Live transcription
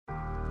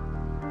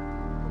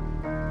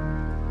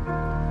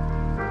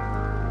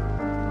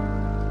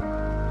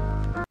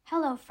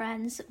Hello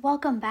friends,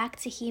 welcome back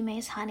to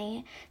Hime's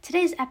Honey.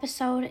 Today's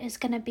episode is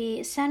going to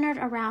be centered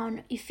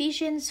around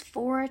Ephesians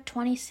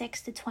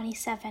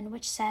 4:26-27,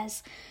 which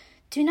says,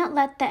 "Do not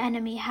let the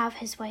enemy have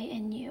his way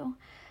in you."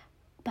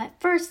 But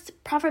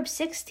first, Proverbs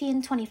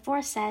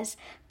 16:24 says,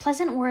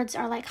 "Pleasant words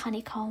are like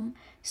honeycomb,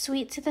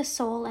 sweet to the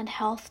soul and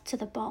health to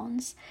the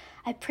bones."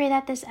 I pray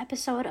that this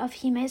episode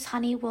of Hime's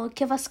Honey will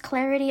give us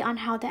clarity on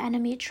how the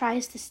enemy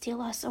tries to steal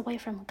us away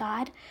from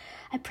God.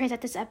 I pray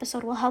that this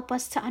episode will help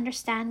us to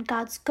understand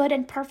God's good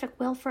and perfect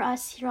will for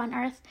us here on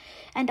earth,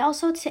 and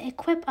also to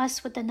equip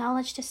us with the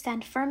knowledge to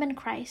stand firm in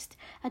Christ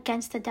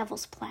against the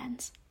devil's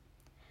plans.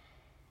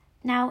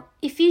 Now,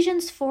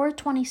 Ephesians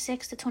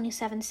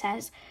 4:26-27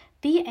 says,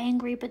 "Be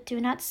angry, but do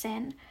not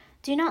sin.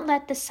 Do not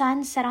let the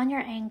sun set on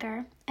your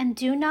anger, and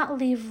do not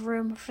leave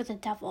room for the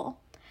devil."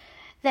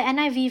 The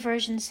NIV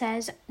version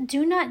says,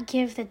 "Do not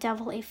give the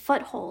devil a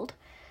foothold."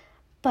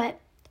 But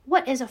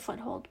what is a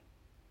foothold?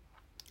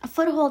 A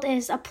foothold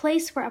is a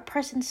place where a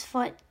person's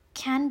foot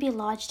can be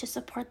lodged to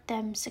support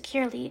them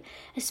securely,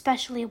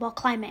 especially while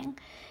climbing.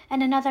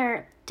 And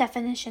another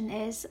definition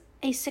is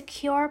a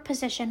secure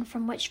position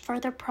from which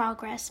further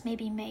progress may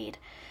be made.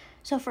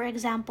 So for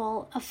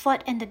example, a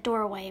foot in the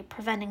doorway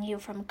preventing you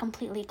from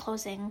completely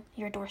closing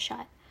your door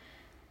shut.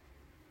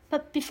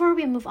 But before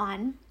we move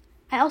on,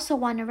 I also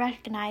want to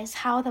recognize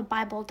how the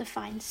Bible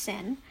defines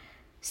sin.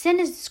 Sin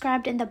is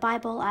described in the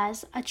Bible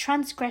as a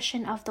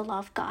transgression of the law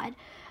of God.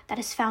 That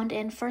is found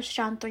in 1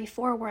 John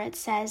 3:4, where it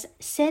says,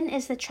 "Sin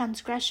is the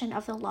transgression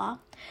of the law."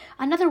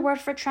 Another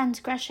word for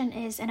transgression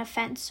is an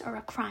offense or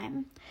a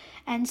crime.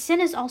 And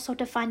sin is also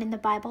defined in the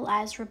Bible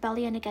as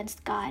rebellion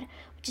against God,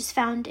 which is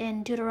found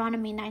in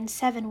Deuteronomy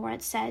 9:7, where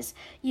it says,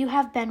 "You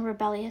have been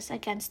rebellious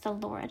against the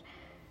Lord."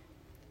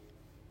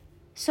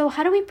 So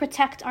how do we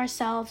protect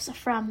ourselves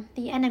from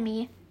the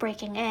enemy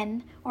breaking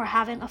in or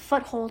having a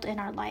foothold in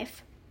our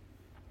life?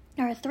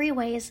 There are 3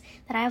 ways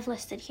that I have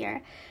listed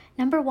here.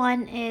 Number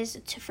 1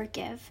 is to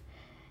forgive.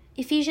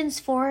 Ephesians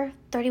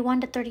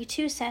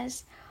 4:31-32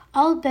 says,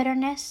 "All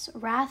bitterness,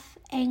 wrath,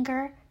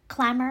 anger,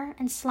 clamor,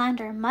 and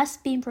slander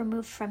must be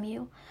removed from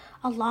you,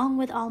 along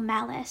with all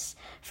malice,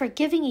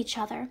 forgiving each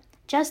other,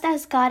 just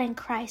as God in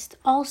Christ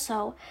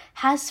also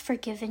has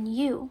forgiven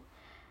you."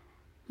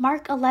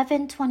 Mark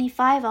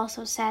 11:25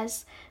 also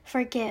says,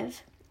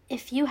 "Forgive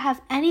if you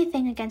have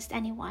anything against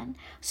anyone,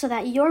 so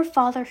that your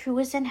Father who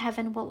is in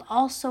heaven will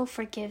also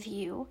forgive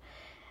you."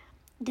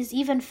 It is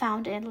even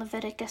found in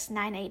Leviticus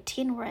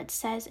 9:18, where it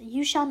says,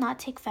 "You shall not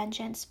take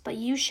vengeance, but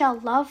you shall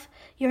love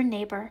your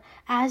neighbor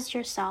as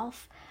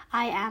yourself.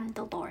 I am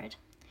the Lord."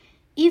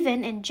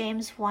 Even in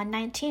James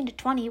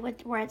 1:19-20,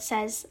 where it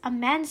says, "A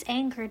man's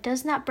anger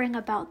does not bring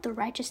about the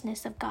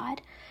righteousness of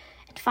God."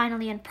 And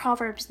finally in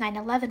Proverbs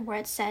 9:11, where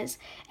it says,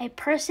 "A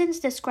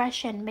person's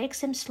discretion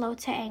makes him slow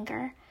to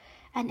anger,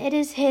 and it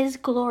is his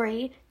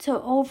glory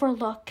to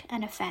overlook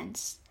an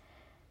offense."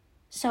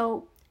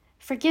 So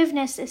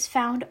forgiveness is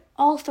found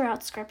all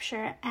throughout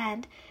Scripture,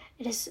 and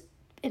it is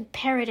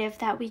imperative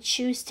that we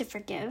choose to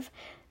forgive,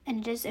 and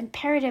it is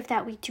imperative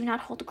that we do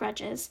not hold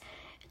grudges,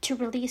 to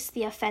release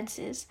the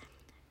offenses,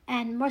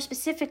 and more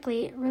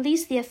specifically,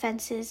 release the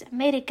offenses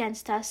made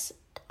against us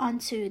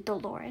onto the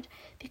Lord,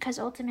 because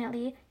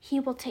ultimately He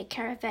will take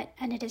care of it,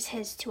 and it is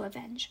His to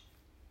avenge.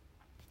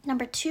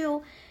 Number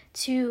 2,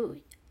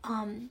 to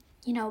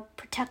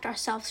protect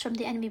ourselves from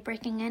the enemy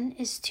breaking in,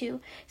 is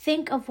to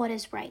think of what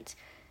is right.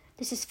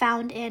 This is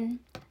found in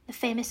the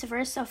famous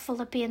verse of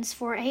Philippians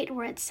 4:8,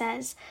 where it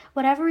says,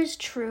 "Whatever is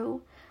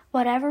true,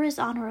 whatever is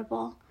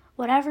honorable,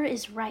 whatever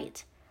is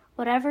right,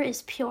 whatever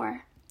is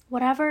pure,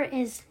 whatever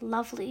is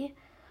lovely,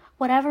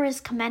 whatever is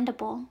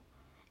commendable,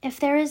 if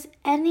there is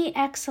any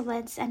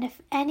excellence and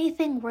if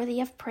anything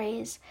worthy of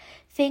praise,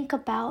 think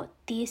about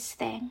these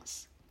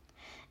things."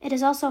 It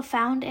is also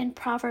found in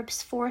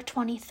Proverbs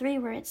 4:23,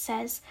 where it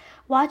says,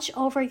 "Watch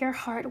over your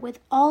heart with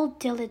all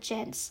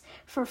diligence,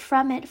 for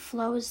from it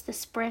flows the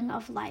spring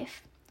of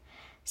life."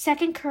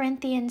 2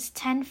 Corinthians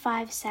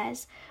 10:5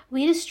 says,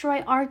 "We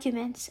destroy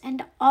arguments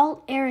and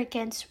all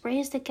arrogance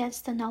raised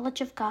against the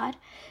knowledge of God,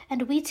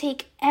 and we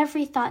take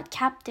every thought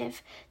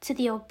captive to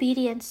the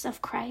obedience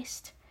of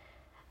Christ."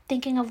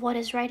 Thinking of what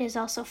is right is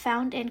also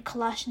found in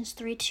Colossians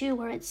 3:2,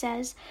 where it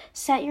says,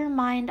 "Set your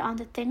mind on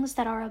the things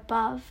that are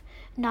above,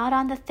 not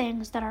on the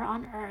things that are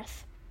on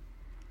earth."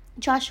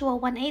 Joshua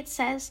 1:8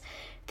 says,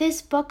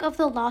 "This book of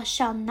the law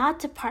shall not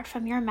depart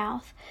from your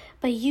mouth,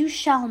 but you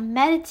shall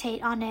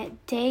meditate on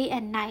it day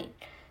and night."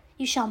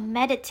 You shall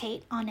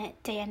meditate on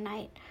it day and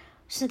night,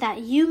 so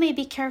that you may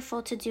be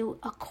careful to do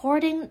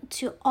according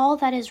to all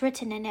that is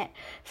written in it,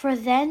 for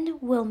then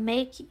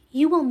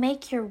you will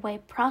make your way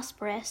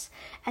prosperous,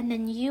 and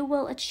then you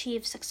will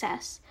achieve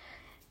success.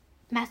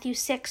 Matthew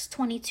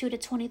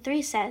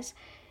 6:22-23 says,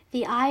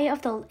 The eye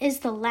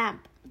is the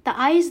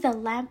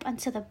lamp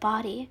unto the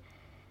body.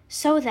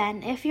 So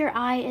then, if your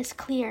eye is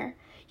clear,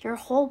 your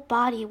whole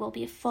body will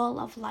be full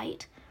of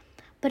light.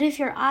 But if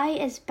your eye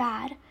is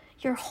bad,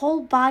 your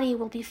whole body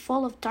will be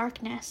full of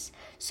darkness.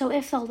 So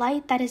if the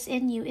light that is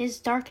in you is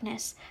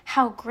darkness,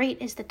 how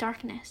great is the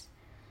darkness?"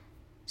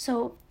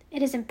 So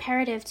it is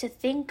imperative to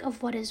think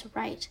of what is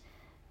right,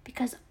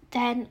 because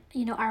then,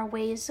 our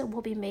ways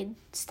will be made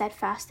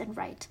steadfast and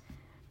right.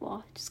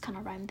 Well, it just kind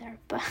of rhymed there.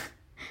 But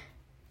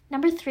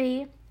number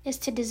 3 is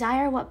to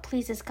desire what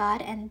pleases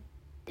God. And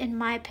in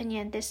my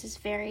opinion, this is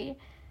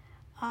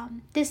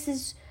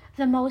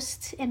the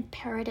most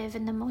imperative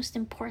and the most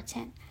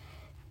important,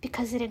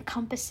 because it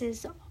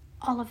encompasses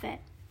all of it.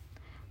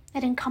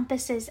 It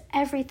encompasses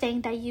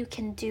everything that you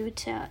can do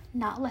to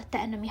not let the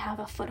enemy have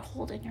a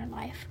foothold in your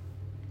life.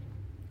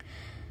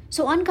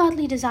 So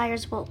ungodly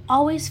desires will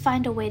always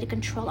find a way to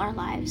control our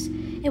lives.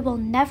 It will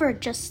never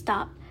just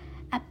stop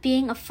at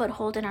being a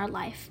foothold in our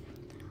life.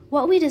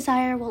 What we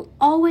desire will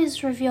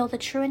always reveal the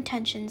true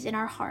intentions in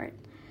our heart.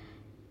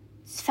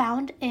 It's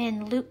found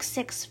in Luke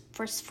 6,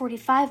 verse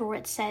 45, where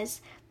it says,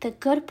 "The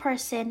good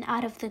person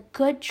out of the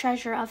good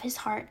treasure of his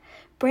heart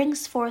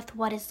brings forth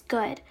what is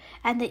good,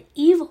 and the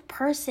evil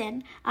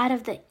person out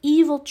of the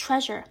evil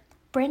treasure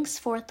brings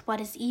forth what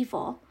is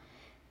evil."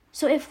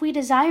 So if we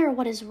desire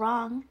what is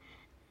wrong,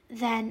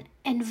 then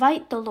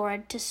invite the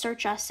Lord to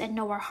search us and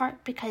know our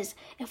heart, because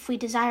if we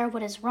desire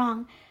what is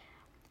wrong,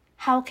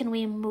 how can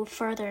we move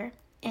further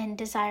in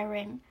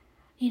desiring,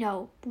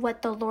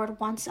 what the Lord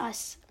wants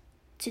us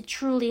to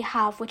truly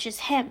have, which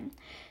is Him?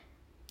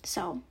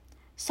 So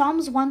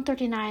Psalms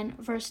 139,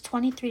 verse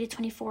 23 to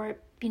 24,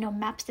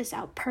 maps this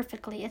out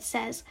perfectly. It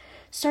says,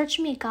 "Search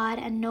me, God,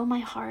 and know my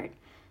heart.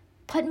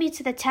 Put me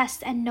to the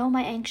test and know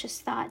my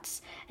anxious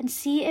thoughts, and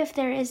see if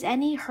there is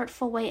any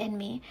hurtful way in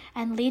me,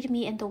 and lead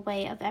me in the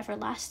way of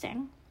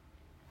everlasting."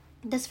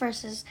 This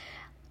verse is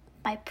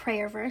my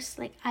prayer verse.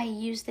 I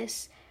use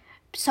this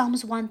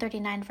Psalms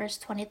 139, verse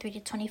 23 to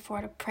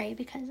 24 to pray,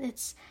 because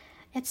it's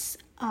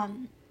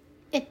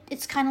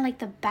kind of like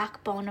the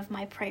backbone of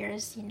my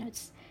prayers.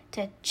 It's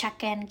to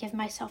check in, give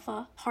myself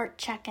a heart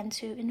check, and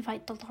to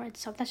invite the Lord.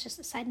 So that's just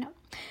a side note.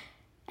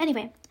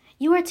 Anyway,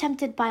 you are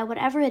tempted by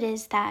whatever it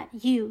is that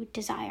you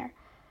desire.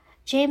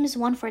 James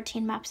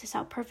 1:14 maps this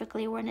out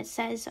perfectly, when it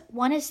says,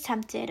 "One is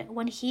tempted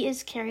when he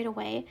is carried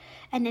away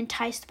and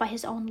enticed by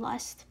his own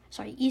lust."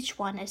 Each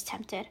one is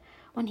tempted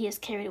when he is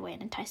carried away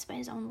and enticed by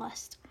his own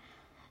lust.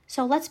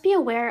 So let's be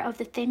aware of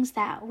the things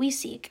that we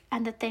seek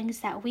and the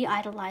things that we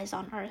idolize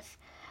on earth.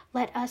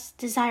 Let us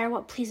desire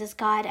what pleases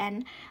God,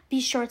 and be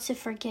sure to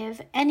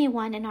forgive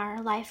anyone in our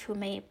life who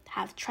may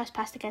have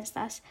trespassed against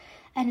us.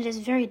 And it is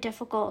very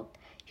difficult,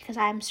 because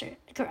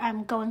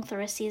I'm going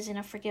through a season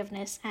of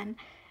forgiveness, and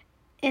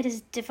it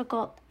is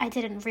difficult. I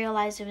didn't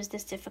realize it was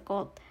this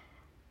difficult,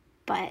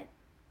 but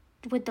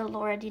with the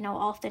Lord,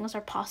 all things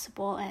are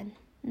possible, and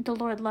the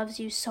Lord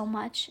loves you so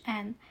much,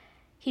 and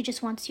He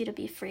just wants you to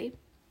be free,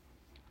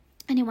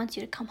 and He wants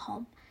you to come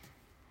home.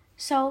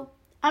 So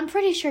I'm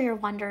pretty sure you're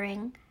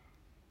wondering,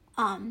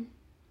 Hime,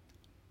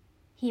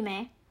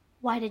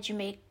 why did you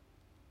make,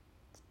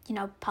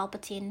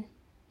 Palpatine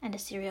and a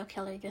serial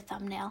killer your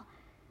thumbnail?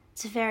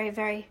 It's a very,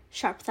 very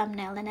sharp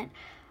thumbnail in it.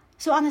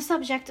 So on the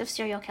subject of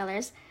serial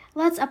killers,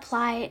 let's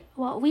apply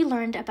what we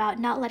learned about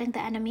not letting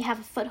the enemy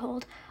have a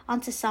foothold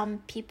onto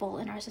some people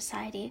in our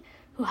society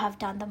who have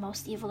done the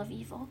most evil of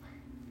evil.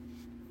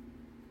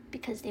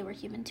 Because they were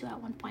human too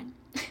at one point.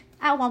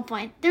 At one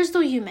point. They're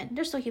still human.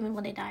 They're still human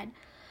when they died.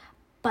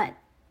 But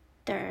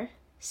their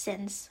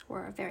sins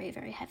were very,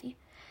 very heavy.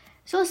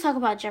 So let's talk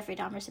about Jeffrey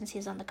Dahmer, since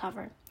he's on the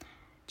cover.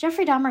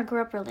 Jeffrey Dahmer grew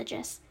up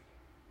religious.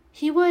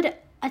 He would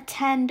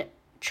attend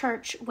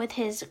church with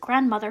his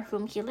grandmother,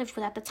 whom he lived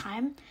with at the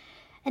time,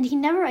 and he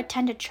even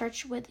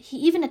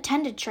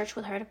attended church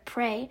with her to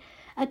pray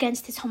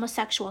against his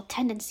homosexual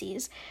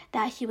tendencies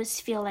that he was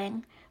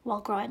feeling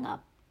while growing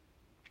up.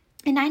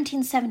 In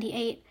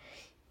 1978,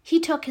 he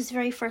took his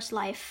very first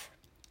life.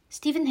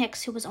 Stephen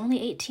Hicks, who was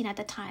only 18 at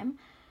the time,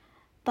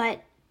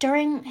 but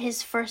during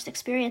his first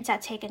experience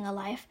at taking a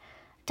life,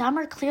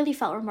 Dahmer clearly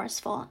felt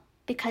remorseful,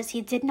 because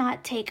he did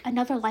not take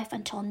another life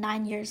until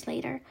 9 years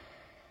later.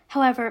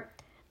 However,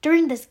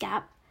 during this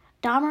gap,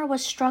 Dahmer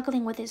was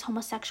struggling with his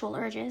homosexual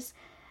urges.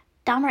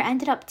 Dahmer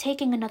ended up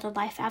taking another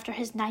life after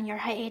his 9-year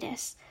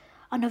hiatus.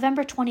 On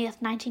November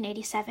 20th,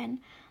 1987,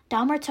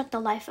 Dahmer took the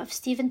life of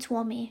Stephen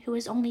Tuomi, who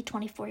was only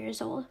 24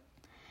 years old.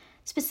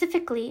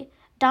 Specifically,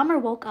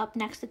 Dahmer woke up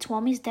next to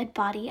Tuomi's dead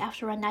body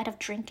after a night of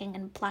drinking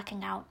and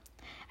blacking out.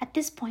 At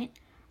this point,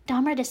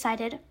 Dahmer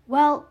decided,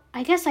 well,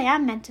 I guess I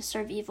am meant to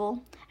serve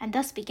evil, and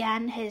thus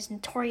began his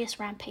notorious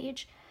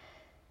rampage.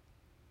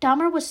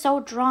 Dahmer was so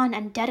drawn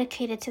and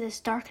dedicated to this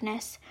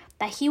darkness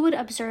that he would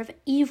observe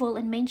evil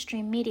in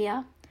mainstream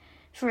media.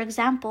 For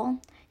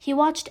example, he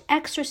watched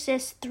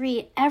Exorcist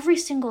 3 every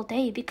single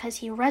day because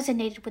he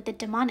resonated with the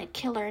demonic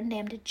killer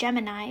named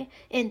Gemini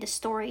in the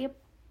story.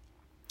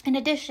 In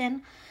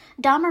addition,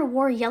 Dahmer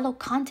wore yellow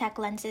contact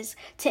lenses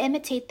to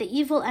imitate the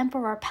evil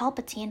Emperor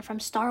Palpatine from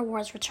Star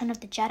Wars: Return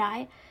of the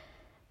Jedi.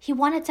 He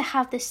wanted to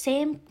have the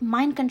same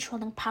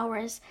mind-controlling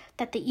powers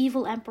that the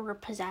evil Emperor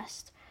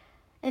possessed.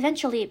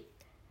 Eventually,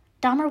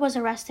 Dahmer was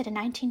arrested in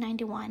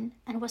 1991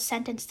 and was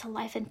sentenced to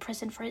life in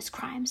prison for his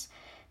crimes.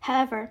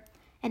 However,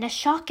 in a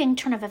shocking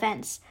turn of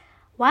events,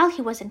 while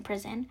he was in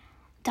prison,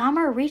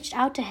 Dahmer reached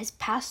out to his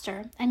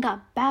pastor and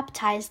got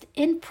baptized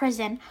in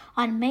prison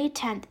on May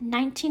 10,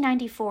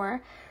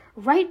 1994,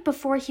 right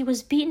before he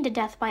was beaten to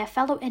death by a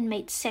fellow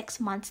inmate 6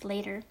 months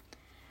later.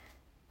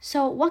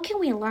 So what can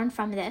we learn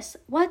from this?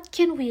 What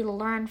can we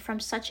learn from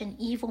such an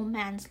evil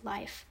man's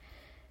life?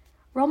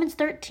 Romans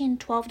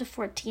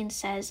 13:12-14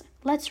 says,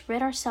 "Let's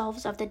rid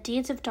ourselves of the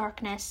deeds of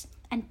darkness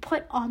and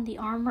put on the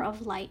armor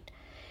of light.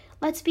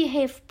 Let's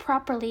behave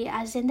properly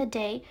as in the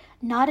day,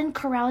 not in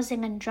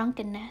carousing and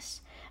drunkenness,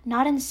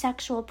 not in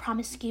sexual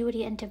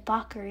promiscuity and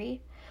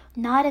debauchery,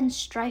 not in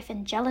strife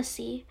and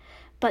jealousy,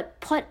 but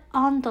put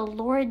on the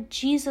Lord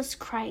Jesus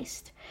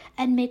Christ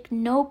and make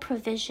no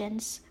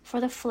provisions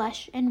for the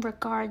flesh in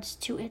regards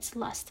to its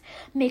lust."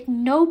 Make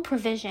no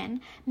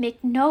provision,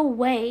 make no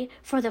way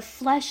for the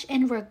flesh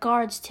in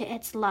regards to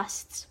its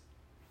lusts.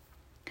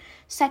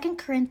 2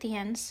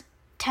 Corinthians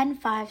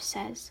 10:5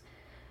 says,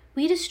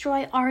 "We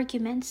destroy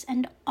arguments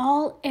and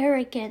all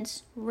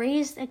arrogance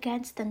raised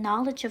against the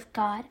knowledge of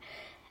God,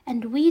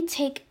 and we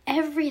take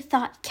every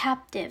thought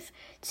captive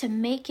to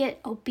make it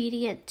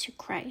obedient to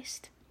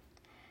Christ."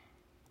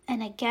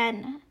 And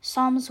again,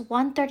 Psalms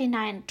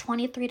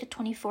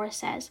 139:23-24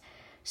 says,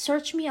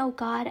 "Search me, O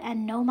God,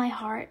 and know my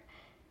heart.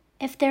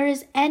 If there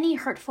is any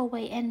hurtful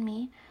way in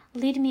me,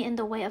 lead me in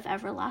the way of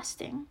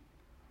everlasting."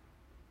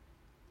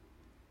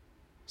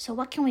 So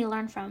what can we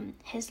learn from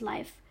his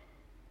life?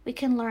 We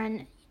can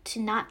learn to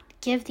not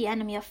give the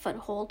enemy a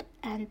foothold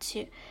and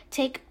to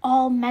take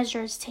all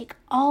measures, take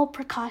all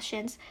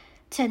precautions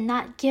to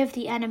not give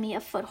the enemy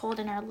a foothold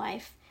in our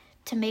life,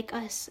 to make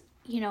us,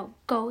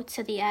 go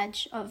to the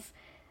edge of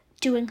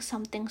doing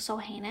something so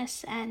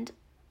heinous and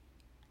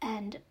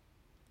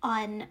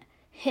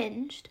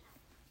unhinged.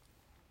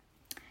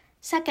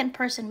 Second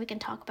person we can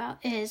talk about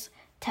is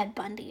Ted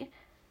Bundy,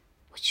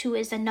 who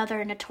is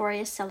another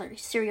notorious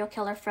serial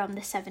killer from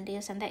the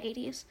 70s and the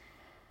 80s.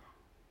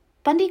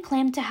 Bundy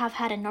claimed to have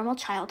had a normal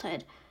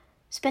childhood,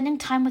 spending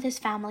time with his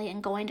family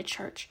and going to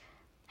church.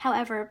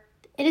 However,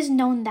 it is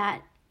known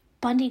that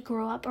Bundy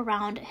grew up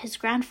around his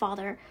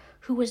grandfather,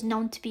 who was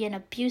known to be an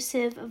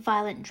abusive,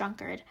 violent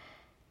drunkard.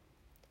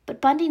 But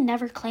Bundy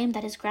never claimed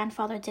that his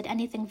grandfather did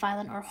anything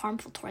violent or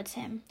harmful towards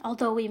him,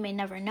 although we may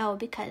never know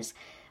because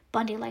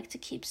Bundy liked to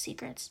keep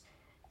secrets,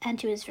 and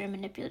he was very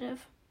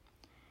manipulative.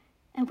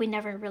 And we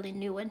never really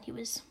knew when he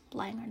was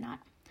lying or not.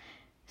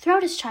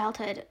 Throughout his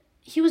childhood,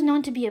 he was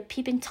known to be a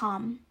peeping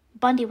Tom.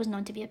 Bundy was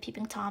known to be a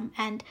peeping Tom,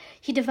 and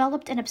he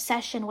developed an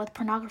obsession with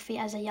pornography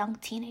as a young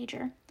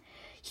teenager.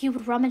 He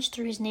would rummage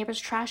through his neighbor's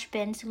trash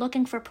bins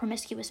looking for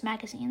promiscuous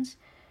magazines.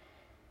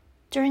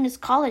 During his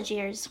college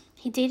years,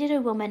 he dated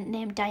a woman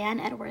named Diane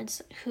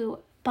Edwards, who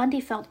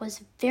Bundy felt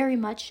was very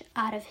much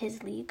out of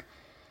his league.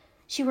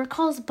 She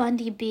recalls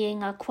Bundy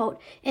being a, quote,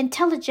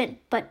 "intelligent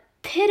but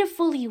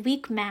pitifully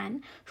weak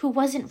man who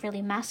wasn't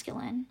really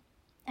masculine,"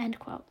 end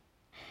quote.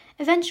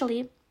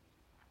 Eventually,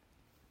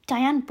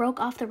 Diane broke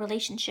off the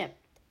relationship,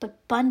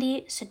 but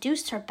Bundy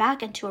seduced her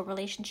back into a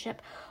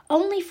relationship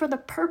only for the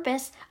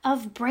purpose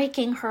of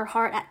breaking her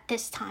heart at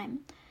this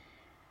time.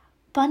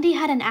 Bundy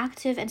had an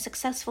active and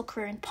successful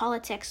career in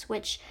politics,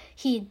 which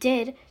he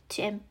did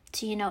to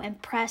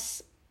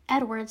impress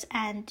Edwards,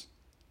 and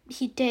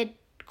he did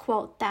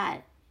quote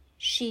that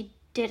she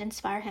did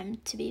inspire him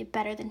to be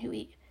better than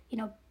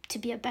to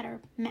be a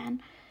better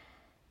man.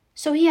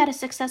 So he had a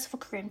successful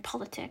career in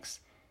politics.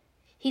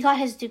 He got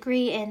his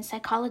degree in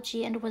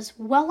psychology and was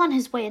well on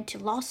his way into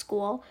law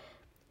school.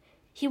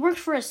 He worked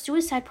for a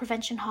suicide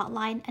prevention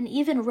hotline and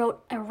even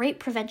wrote a rape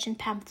prevention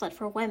pamphlet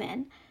for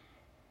women.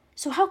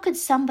 So how could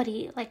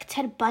somebody like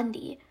Ted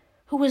Bundy,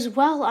 who was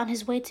well on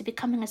his way to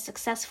becoming a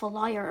successful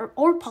lawyer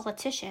or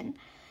politician,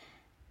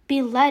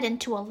 be led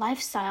into a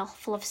lifestyle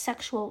full of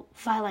sexual,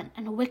 violent,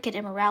 and wicked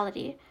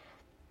immorality?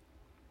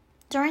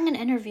 During an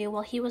interview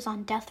while he was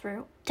on death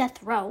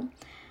row,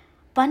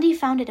 Bundy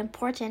found it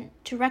important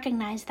to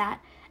recognize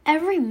that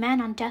every man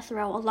on death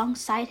row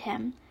alongside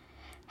him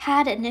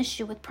had an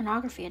issue with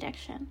pornography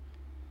addiction.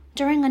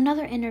 During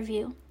another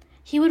interview,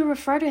 he would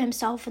refer to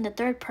himself in the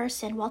third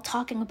person while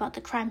talking about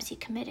the crimes he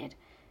committed.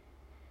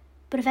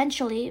 But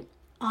eventually,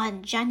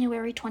 on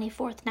January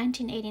 24th,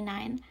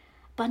 1989,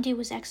 Bundy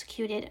was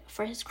executed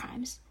for his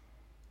crimes.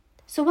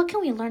 So what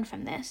can we learn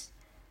from this?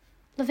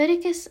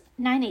 Leviticus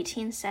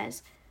 9:18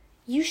 says,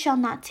 "You shall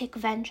not take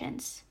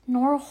vengeance,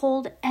 nor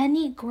hold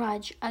any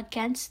grudge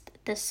against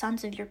the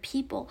sons of your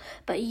people,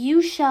 but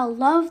you shall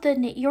love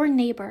your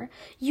neighbor.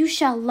 You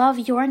shall love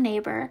your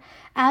neighbor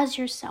as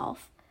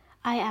yourself.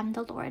 I am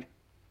the Lord."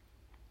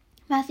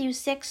 Matthew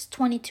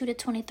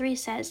 6:22-23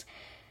 says,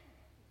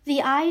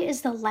 "The eye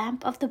is the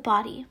lamp of the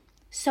body.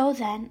 So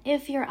then,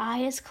 if your eye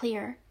is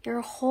clear,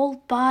 your whole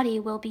body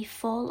will be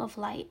full of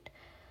light.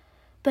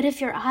 But if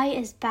your eye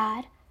is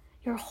bad,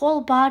 your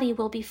whole body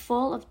will be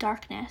full of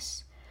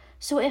darkness.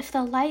 So if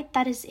the light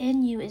that is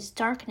in you is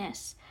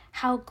darkness,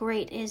 how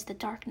great is the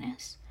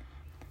darkness?"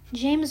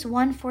 James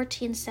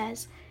 1:14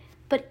 says,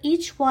 "But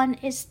each one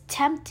is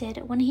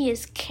tempted when he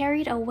is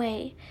carried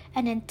away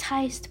and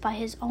enticed by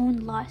his own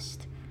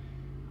lust."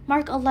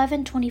 Mark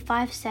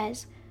 11:25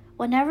 says,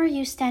 Whenever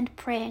you stand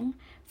praying,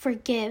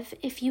 forgive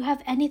if you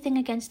have anything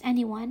against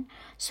anyone,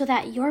 so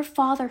that your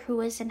Father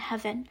who is in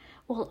heaven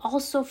will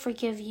also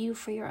forgive you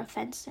for your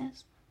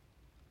offenses.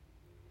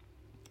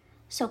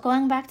 So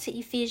going back to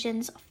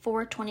Ephesians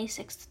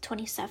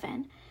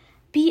 4:26-27,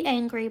 be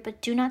angry, but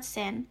do not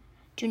sin.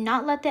 Do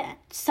not let the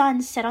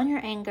sun set on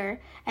your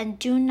anger, and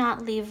do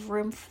not leave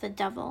room for the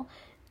devil.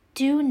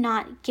 Do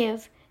not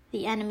give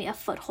the enemy a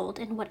foothold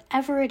in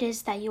whatever it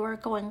is that you are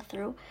going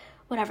through,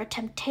 whatever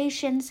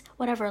temptations,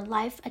 whatever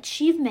life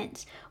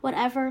achievements,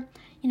 whatever,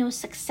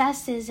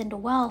 successes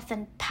and wealth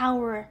and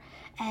power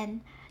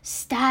and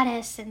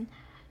status and,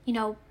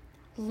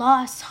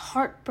 loss,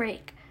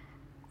 heartbreak,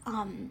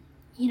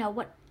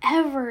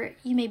 whatever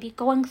you may be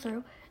going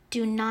through,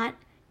 do not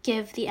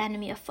give the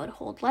enemy a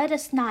foothold. Let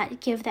us not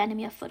give the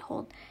enemy a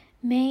foothold.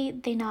 May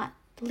we not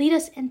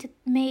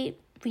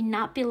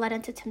be led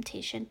into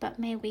temptation, but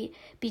may we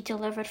be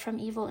delivered from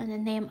evil in the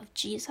name of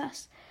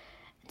Jesus.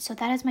 And so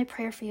that is my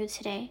prayer for you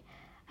today.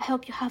 I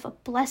hope you have a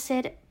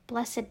blessed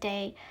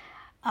day.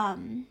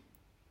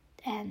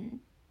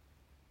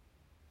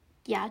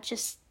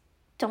 Just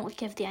don't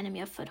give the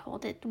enemy a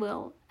foothold. It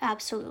will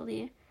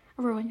absolutely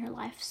ruin your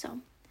life.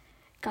 So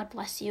God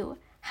bless you.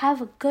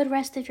 Have a good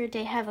rest of your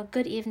day. Have a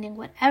good evening.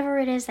 Whatever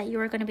it is that you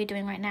are going to be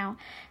doing right now,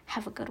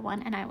 have a good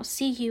one. And I will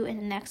see you in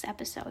the next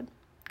episode.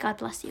 God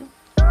bless you.